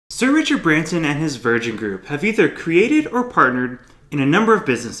Sir Richard Branson and his Virgin Group have either created or partnered in a number of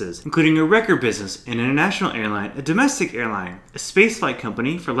businesses, including a record business, an international airline, a domestic airline, a spaceflight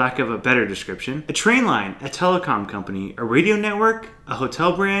company, for lack of a better description, a train line, a telecom company, a radio network, a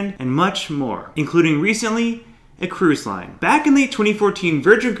hotel brand, and much more, including recently, a cruise line. Back in late 2014,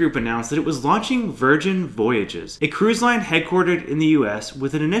 Virgin Group announced that it was launching Virgin Voyages, a cruise line headquartered in the US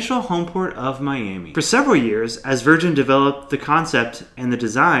with an initial home port of Miami. For several years, as Virgin developed the concept and the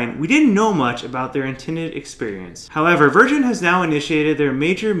design, we didn't know much about their intended experience. However, Virgin has now initiated their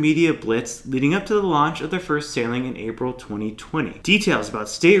major media blitz leading up to the launch of their first sailing in April 2020. Details about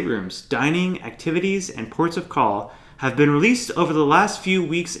staterooms, dining, activities, and ports of call have been released over the last few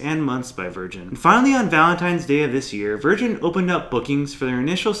weeks and months by Virgin. And finally, on Valentine's Day of this year, Virgin opened up bookings for their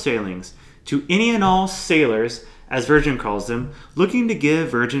initial sailings to any and all sailors, as Virgin calls them, looking to give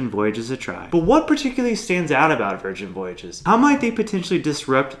Virgin Voyages a try. But what particularly stands out about Virgin Voyages? How might they potentially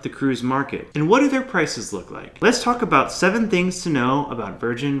disrupt the cruise market? And what do their prices look like? Let's talk about 7 things to know about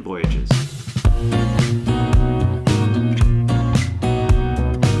Virgin Voyages.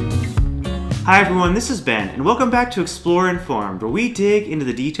 Hi everyone, this is Ben, and welcome back to ExploreInformed, where we dig into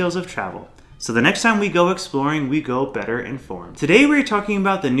the details of travel. So the next time we go exploring, we go better informed. Today we're talking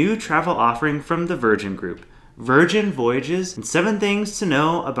about the new travel offering from the Virgin Group, Virgin Voyages, and 7 things to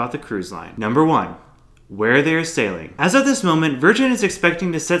know about the cruise line. Number 1. Where they're sailing. As of this moment, Virgin is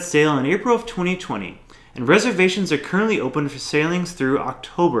expecting to set sail in April of 2020. And reservations are currently open for sailings through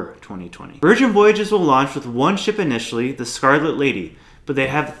October 2020. Virgin Voyages will launch with 1 ship initially, the Scarlet Lady, but they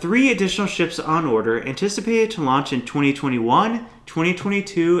have 3 additional ships on order anticipated to launch in 2021,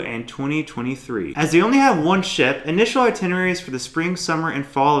 2022, and 2023. As they only have 1 ship, initial itineraries for the spring, summer, and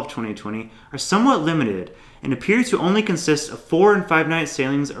fall of 2020 are somewhat limited and appear to only consist of 4- and 5-night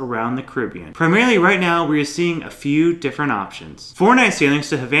sailings around the Caribbean. Primarily right now, we are seeing a few different options. 4-night sailings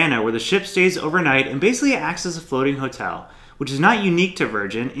to Havana, where the ship stays overnight and basically acts as a floating hotel, which is not unique to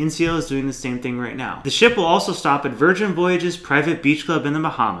Virgin. NCL is doing the same thing right now. The ship will also stop at Virgin Voyages' private beach club in the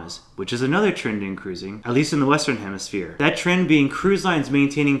Bahamas, which is another trend in cruising, at least in the Western Hemisphere. That trend being cruise lines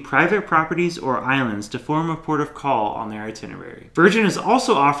maintaining private properties or islands to form a port of call on their itinerary. Virgin is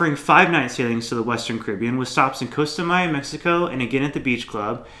also offering 5-night sailings to the Western Caribbean with stops in Costa Maya, Mexico, and again at the beach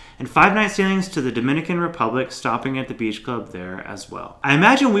club, and 5-night sailings to the Dominican Republic, stopping at the beach club there as well. I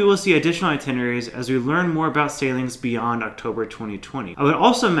imagine we will see additional itineraries as we learn more about sailings beyond October 2020. I would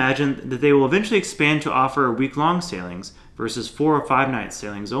also imagine that they will eventually expand to offer week-long sailings versus 4 or 5-night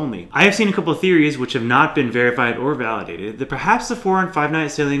sailings only. I have seen a couple of theories which have not been verified or validated that perhaps the 4 and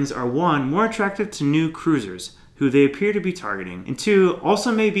 5-night sailings are 1, more attractive to new cruisers, who they appear to be targeting, and 2,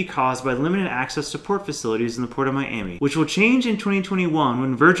 also may be caused by limited access to port facilities in the Port of Miami, which will change in 2021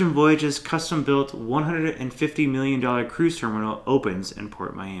 when Virgin Voyages' custom-built $150 million cruise terminal opens in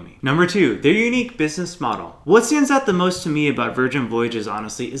Port Miami. Number 2, their unique business model. What stands out the most to me about Virgin Voyages,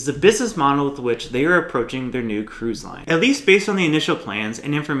 honestly, is the business model with which they are approaching their new cruise line. At least based on the initial plans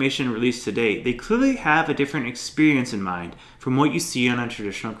and information released to date, they clearly have a different experience in mind from what you see on a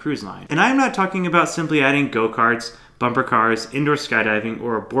traditional cruise line. And I'm not talking about simply adding go-karts, bumper cars, indoor skydiving,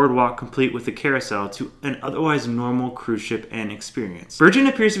 or a boardwalk complete with a carousel to an otherwise normal cruise ship and experience. Virgin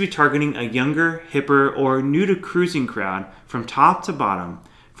appears to be targeting a younger, hipper, or new to cruising crowd from top to bottom,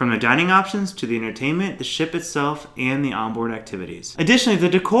 from the dining options to the entertainment, the ship itself, and the onboard activities. Additionally, the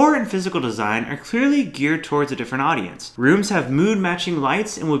decor and physical design are clearly geared towards a different audience. Rooms have mood-matching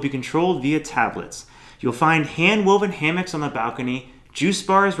lights and will be controlled via tablets. You'll find hand-woven hammocks on the balcony, juice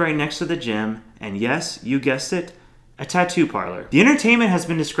bars right next to the gym, and yes, you guessed it, a tattoo parlor. The entertainment has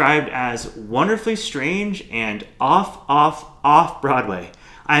been described as wonderfully strange and off Broadway.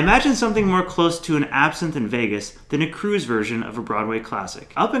 I imagine something more close to an Absinthe in Vegas than a cruise version of a Broadway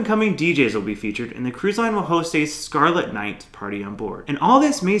classic. Up-and-coming DJs will be featured, and the cruise line will host a Scarlet night party on board. And all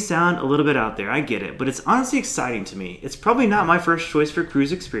this may sound a little bit out there, I get it, but it's honestly exciting to me. It's probably not my first choice for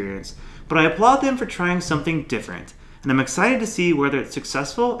cruise experience, but I applaud them for trying something different. And I'm excited to see whether it's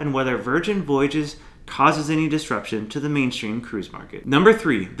successful and whether Virgin Voyages causes any disruption to the mainstream cruise market. Number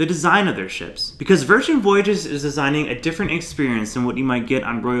 3, the design of their ships. Because Virgin Voyages is designing a different experience than what you might get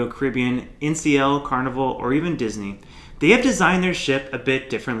on Royal Caribbean, NCL, Carnival, or even Disney, they have designed their ship a bit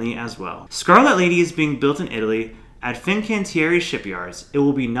differently as well. Scarlet Lady is being built in Italy at Fincantieri shipyards. It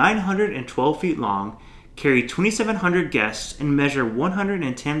will be 912 feet long, carry 2,700 guests, and measure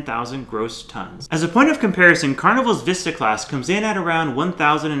 110,000 gross tons. As a point of comparison, Carnival's Vista class comes in at around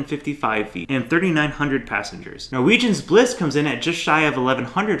 1,055 feet and 3,900 passengers. Norwegian's Bliss comes in at just shy of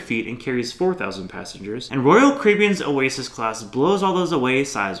 1,100 feet and carries 4,000 passengers. And Royal Caribbean's Oasis class blows all those away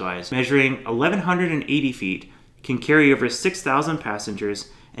size-wise, measuring 1,180 feet, can carry over 6,000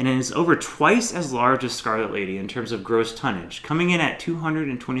 passengers, and it is over twice as large as Scarlet Lady in terms of gross tonnage, coming in at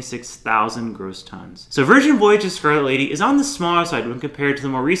 226,000 gross tons. So Virgin Voyages Scarlet Lady is on the smaller side when compared to the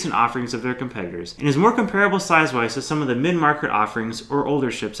more recent offerings of their competitors, and is more comparable size-wise to some of the mid-market offerings or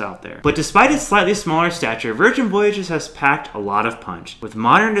older ships out there. But despite its slightly smaller stature, Virgin Voyages has packed a lot of punch, with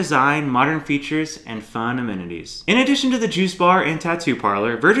modern design, modern features, and fun amenities. In addition to the juice bar and tattoo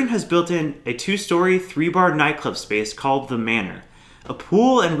parlor, Virgin has built in a 2-story, 3-bar nightclub space called The Manor, a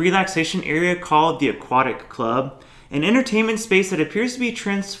pool and relaxation area called the Aquatic Club, an entertainment space that appears to be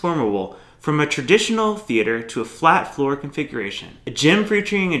transformable from a traditional theater to a flat floor configuration, a gym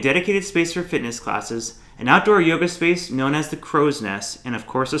featuring a dedicated space for fitness classes, an outdoor yoga space known as the Crow's Nest, and of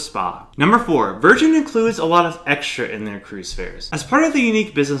course a spa. Number 4, Virgin includes a lot of extra in their cruise fares. As part of the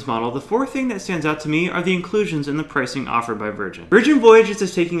unique business model, the 4th thing that stands out to me are the inclusions in the pricing offered by Virgin. Virgin Voyages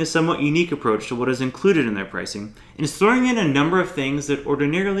is taking a somewhat unique approach to what is included in their pricing, and is throwing in a number of things that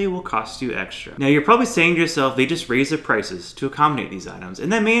ordinarily will cost you extra. Now you're probably saying to yourself, they just raise the prices to accommodate these items,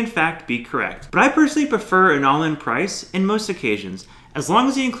 and that may in fact be correct. But I personally prefer an all-in price in most occasions, as long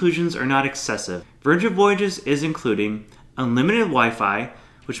as the inclusions are not excessive. Virgin Voyages is including unlimited Wi-Fi,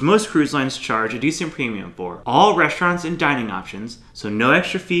 which most cruise lines charge a decent premium for, all restaurants and dining options, so no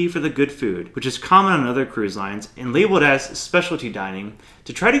extra fee for the good food, which is common on other cruise lines, and labeled as specialty dining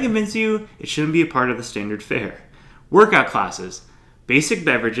to try to convince you it shouldn't be a part of the standard fare. Workout classes, basic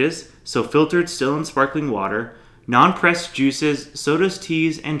beverages, so filtered still and sparkling water, non-pressed juices, sodas,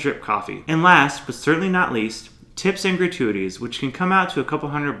 teas, and drip coffee. And last, but certainly not least, tips and gratuities, which can come out to a couple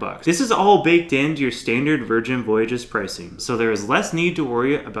 $100. This is all baked into your standard Virgin Voyages pricing, so there is less need to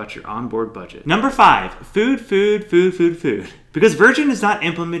worry about your onboard budget. Number 5, food. Because Virgin is not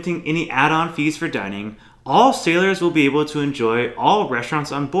implementing any add-on fees for dining, all sailors will be able to enjoy all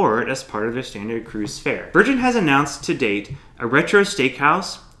restaurants on board as part of their standard cruise fare. Virgin has announced to date a retro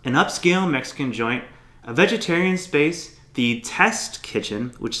steakhouse, an upscale Mexican joint, a vegetarian space, the test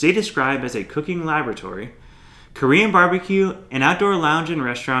kitchen, which they describe as a cooking laboratory, Korean barbecue, an outdoor lounge and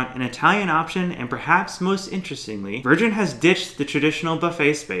restaurant, an Italian option, and perhaps most interestingly, Virgin has ditched the traditional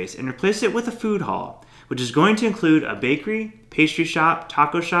buffet space and replaced it with a food hall, which is going to include a bakery, pastry shop,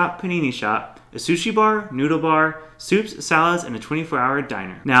 taco shop, panini shop, a sushi bar, noodle bar, soups, salads, and a 24-hour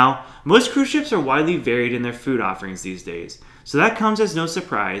diner. Now, most cruise ships are widely varied in their food offerings these days, so that comes as no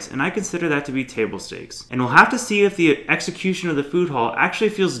surprise, and I consider that to be table stakes. And we'll have to see if the execution of the food hall actually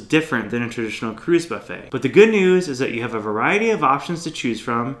feels different than a traditional cruise buffet. But the good news is that you have a variety of options to choose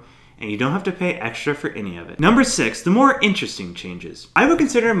from, and you don't have to pay extra for any of it. Number 6, the more interesting changes. I would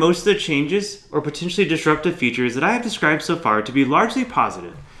consider most of the changes or potentially disruptive features that I have described so far to be largely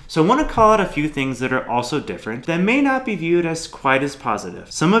positive. So I want to call out a few things that are also different that may not be viewed as quite as positive.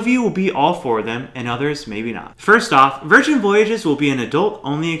 Some of you will be all for them and others maybe not. First off, Virgin Voyages will be an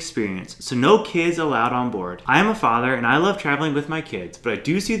adult-only experience, so no kids allowed on board. I am a father and I love traveling with my kids, but I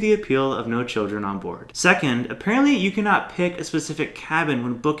do see the appeal of no children on board. Second, apparently you cannot pick a specific cabin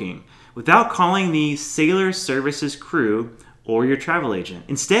when booking without calling the Sailor Services crew or your travel agent.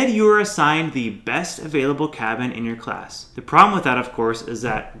 Instead, you are assigned the best available cabin in your class. The problem with that, of course, is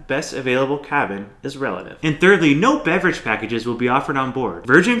that best available cabin is relative. And thirdly, no beverage packages will be offered on board.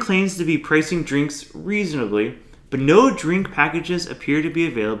 Virgin claims to be pricing drinks reasonably, but no drink packages appear to be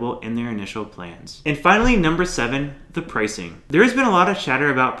available in their initial plans. And finally, number 7, the pricing. There has been a lot of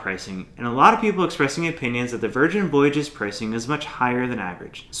chatter about pricing, and a lot of people expressing opinions that the Virgin Voyages pricing is much higher than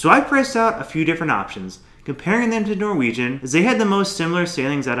average. So I priced out a few different options, comparing them to Norwegian, as they had the most similar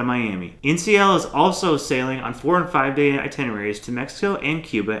sailings out of Miami. NCL is also sailing on 4- and 5-day itineraries to Mexico and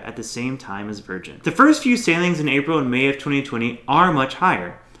Cuba at the same time as Virgin. The first few sailings in April and May of 2020 are much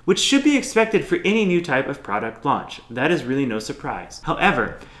higher, which should be expected for any new type of product launch. That is really no surprise.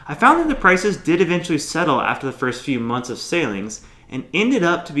 However, I found that the prices did eventually settle after the first few months of sailings, and ended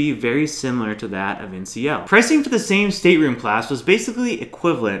up to be very similar to that of NCL. Pricing for the same stateroom class was basically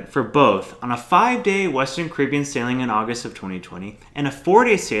equivalent for both on a 5-day Western Caribbean sailing in August of 2020 and a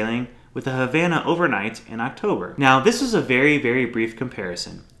 4-day sailing with the Havana overnight in October. Now, this is a very, very brief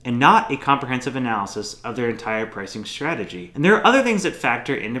comparison and not a comprehensive analysis of their entire pricing strategy. And there are other things that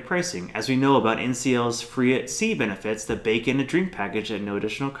factor into pricing, as we know about NCL's free at sea benefits that bake in a drink package at no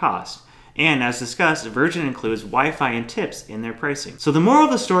additional cost. And as discussed, Virgin includes Wi-Fi and tips in their pricing. So the moral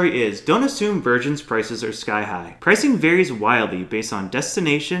of the story is, don't assume Virgin's prices are sky high. Pricing varies wildly based on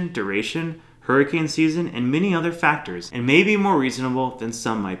destination, duration, hurricane season, and many other factors, and may be more reasonable than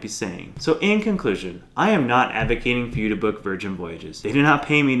some might be saying. So in conclusion, I am not advocating for you to book Virgin Voyages. They do not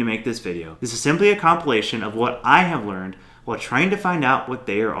pay me to make this video. This is simply a compilation of what I have learned while trying to find out what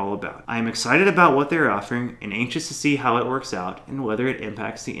they are all about. I am excited about what they are offering and anxious to see how it works out and whether it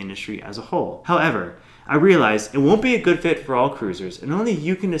impacts the industry as a whole. However, I realize it won't be a good fit for all cruisers, and only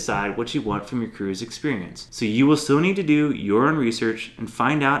you can decide what you want from your cruise experience. So you will still need to do your own research and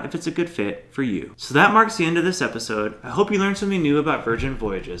find out if it's a good fit for you. So that marks the end of this episode. I hope you learned something new about Virgin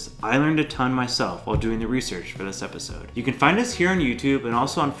Voyages. I learned a ton myself while doing the research for this episode. You can find us here on YouTube and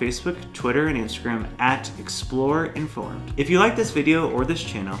also on Facebook, Twitter, and Instagram at ExploreInformed. If you like this video or this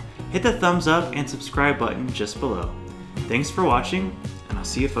channel, hit the thumbs up and subscribe button just below. Thanks for watching, and I'll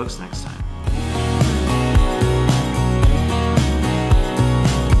see you folks next time.